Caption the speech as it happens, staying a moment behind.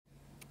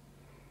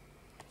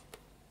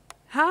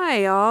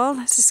Hi all,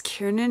 this is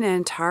Kiernan and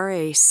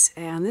Antares,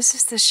 and this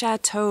is the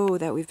chateau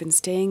that we've been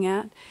staying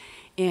at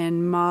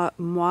in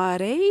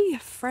Moire,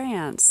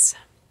 France.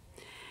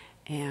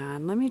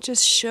 And let me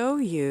just show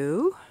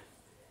you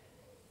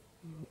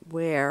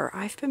where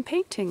I've been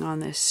painting on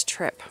this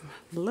trip,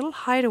 a little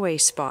hideaway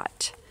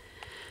spot.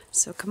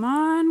 So come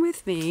on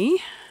with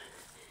me,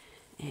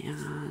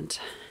 and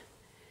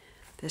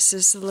this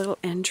is the little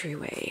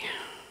entryway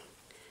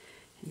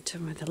into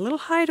the little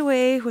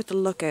hideaway with the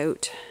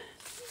lookout.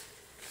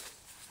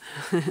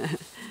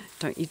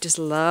 Don't you just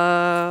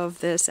love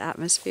this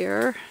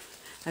atmosphere?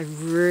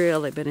 I've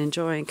really been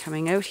enjoying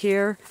coming out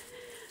here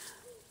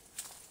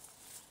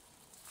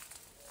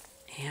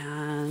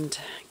and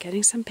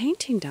getting some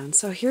painting done.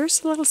 So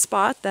here's a little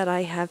spot that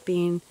I have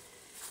been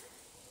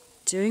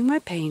doing my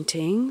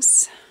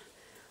paintings,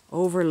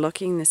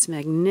 overlooking this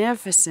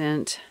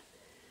magnificent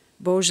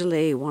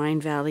Beaujolais wine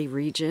valley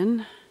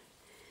region.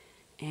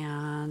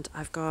 And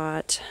I've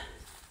got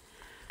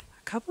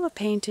couple of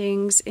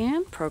paintings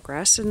in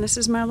progress, and this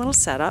is my little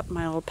setup,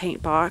 my little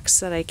paint box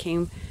that I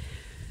came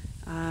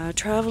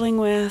traveling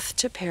with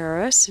to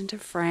Paris and to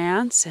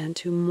France and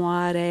to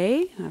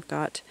Moire. I've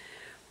got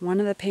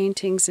one of the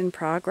paintings in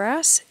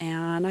progress,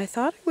 and I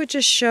thought I would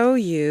just show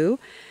you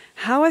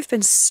how I've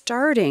been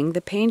starting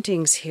the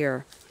paintings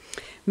here.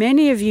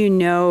 Many of you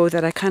know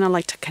that I kind of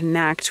like to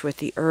connect with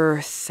the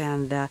earth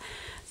and the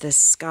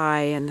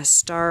sky and the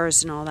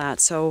stars and all that,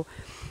 so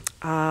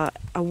a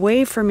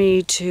way for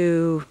me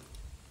to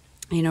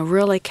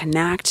really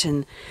connect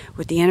and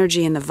with the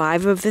energy and the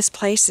vibe of this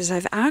place is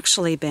I've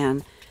actually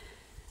been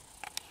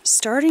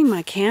starting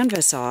my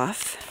canvas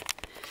off.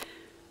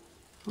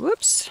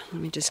 Whoops,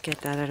 let me just get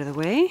that out of the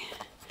way.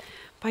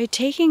 By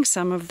taking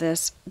some of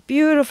this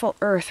beautiful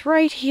earth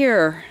right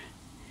here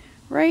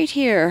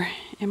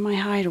in my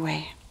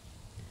hideaway.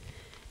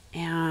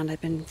 And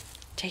I've been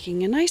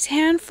taking a nice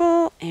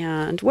handful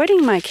and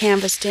wetting my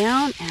canvas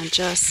down and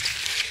just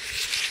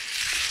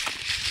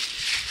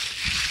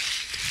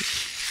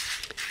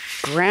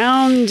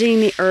grounding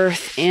the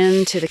earth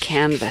into the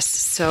canvas.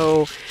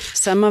 So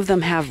some of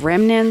them have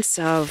remnants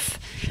of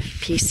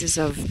pieces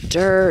of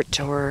dirt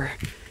or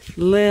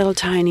little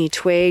tiny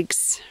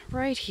twigs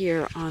right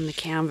here on the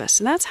canvas.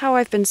 And that's how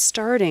I've been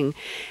starting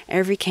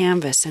every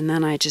canvas. And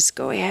then I just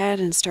go ahead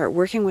and start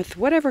working with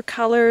whatever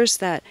colors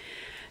that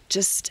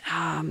just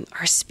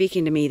are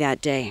speaking to me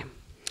that day.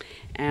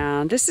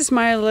 And this is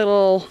my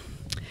little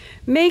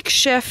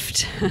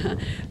makeshift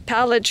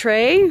palette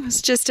tray.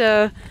 It's just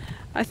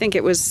I think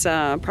it was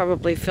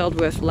probably filled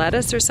with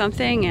lettuce or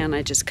something, and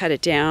I just cut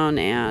it down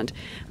and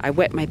I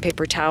wet my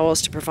paper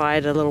towels to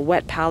provide a little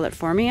wet palette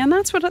for me, and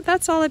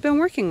that's all I've been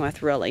working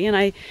with really.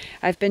 And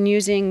I've been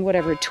using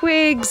whatever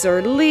twigs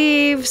or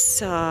leaves,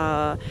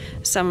 some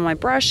of my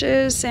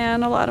brushes,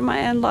 and a lot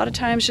of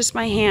times just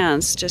my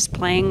hands, just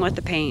playing with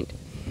the paint.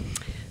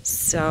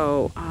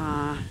 So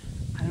I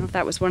don't know if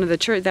that was one of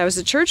the that was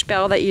the church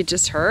bell that you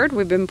just heard.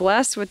 We've been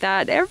blessed with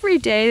that every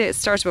day. It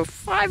starts about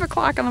 5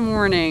 o'clock in the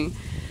morning.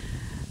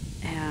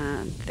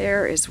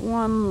 There is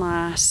one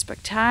last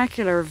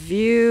spectacular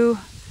view.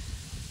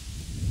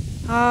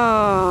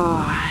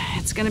 Oh,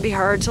 it's going to be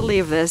hard to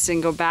leave this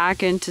and go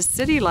back into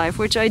city life,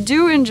 which I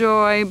do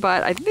enjoy,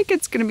 but I think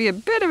it's going to be a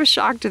bit of a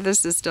shock to the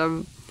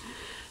system.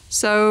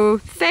 So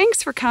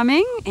thanks for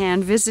coming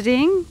and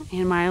visiting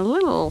in my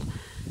little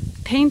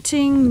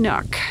painting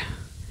nook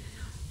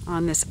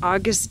on this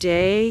August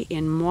day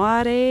in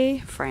Moire,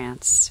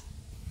 France.